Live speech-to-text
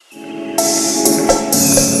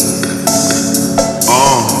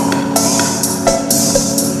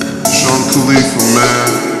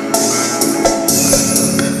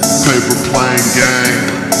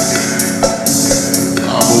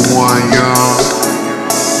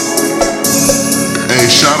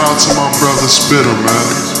spitter, man.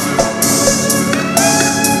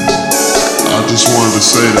 I just wanted to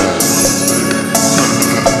say that.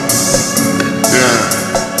 Yeah.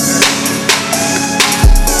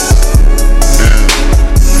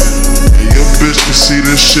 And your bitch can see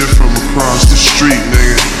this shit from across the street,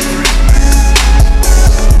 nigga.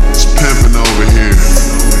 It's pimpin' over here.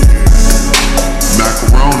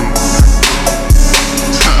 Macaroni.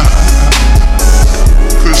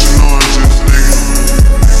 Cushion orange juice, nigga.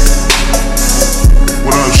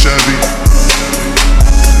 What up, Chevy?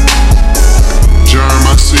 Germ,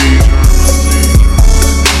 I see you.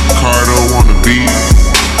 Cardo on the beat.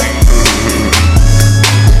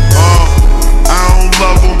 I don't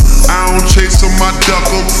love them, I don't chase them, I duck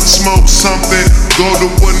them. Smoke something, go to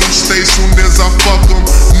one new state soon as I fuck them.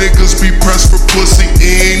 Niggas be pressed for pussy,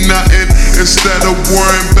 it ain't nothing. Instead of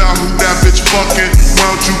worrying about who that bitch fucking, why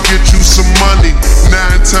don't you get you some money?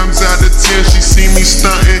 9 times out of 10 she see me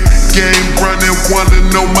stunting. Game running, wanna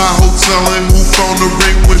know my hotel and who phone the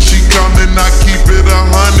ring when she coming. I keep it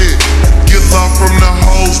 100. Get love from the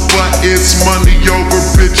hoes, but it's money over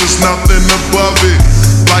bitches, nothing above it.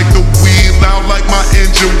 Like the weed loud like my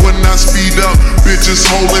engine when I speed up. Bitches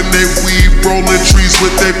holding their weed, rolling trees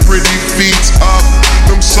with their pretty feet up.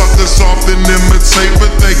 Them suckers often imitate,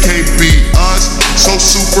 but they can't beat us. So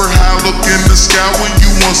super high, look in the sky when you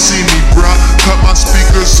won't see me, bruh. Cut my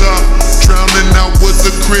speakers up, drowning out what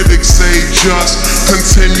the critics say. Just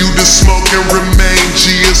continue to smoke and remain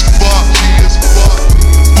G as fuck.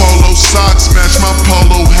 Polo socks match my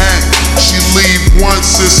polo hat. She leave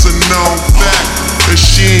once, it's a known fact, and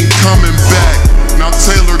she ain't coming back. Now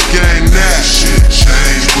Taylor gang that shit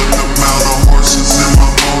changed with the amount of horses in my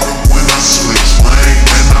motor when I switch lane.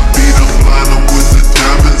 And I beat up blinder with the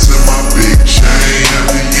diamonds in my big chain.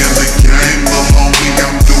 Heavy in the game, little homie,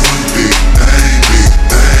 I'm doing big things.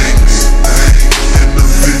 And the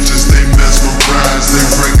bitches, they mesmerize, they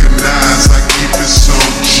recognize. I keep it so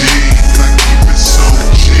G, I keep it so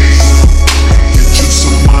G. Get you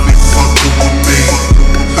some money, fucking with me.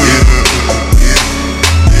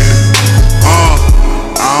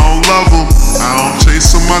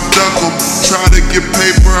 I duck em, try to get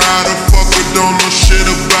paper out of fucker, don't know shit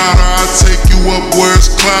about her. I take you up where it's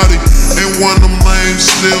cloudy, ain't one of them lames,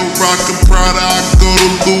 still rockin' Prada. I go to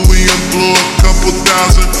Louis and blow a couple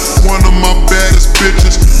thousand. One of my baddest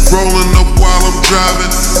bitches rolling up while I'm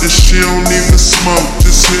driving, and she don't even smoke,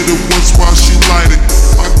 just hit it once while she light it.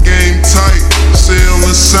 My game tight, sell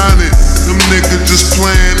and sign it. Them niggas just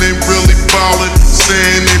playin', ain't really ballin',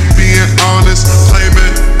 saying they being honest,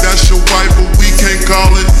 claiming that's your wife, but we can't call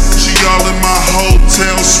it. She all in my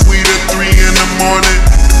hotel suite at 3 in the morning,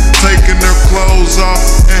 taking her clothes off,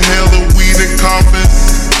 inhaling weed and coughing.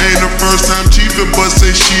 Ain't her first time chiefin', but say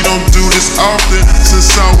she don't do this often.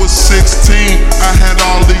 Since I was 16, I had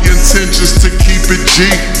all the intentions to keep it G.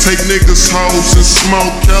 Take niggas' hoes and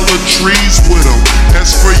smoke hella trees with them.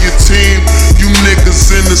 As for your team, you niggas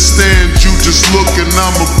in the stand, you just looking.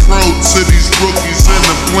 I'm a pro to these rookies, and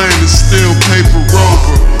the plan is still paper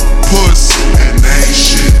over. Puss. And ain't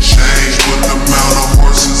shit changed with the amount of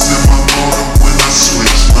horses in my motor when I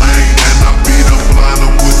switch lane. And I beat up blinder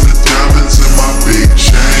with the diamonds in my big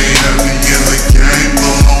chain. Heavy in the game,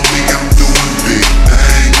 little homie, I'm doing big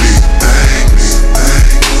things.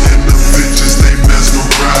 And the bitches, they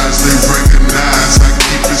mesmerize, they recognize. I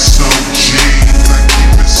keep it so G, I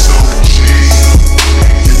keep it so G.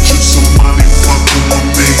 Get you some money, fucking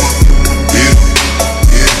with me.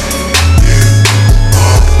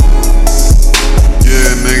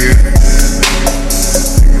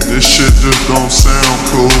 This shit just don't sound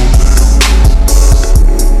cool.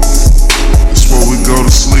 It's what we go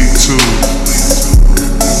to sleep to,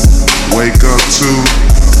 wake up to.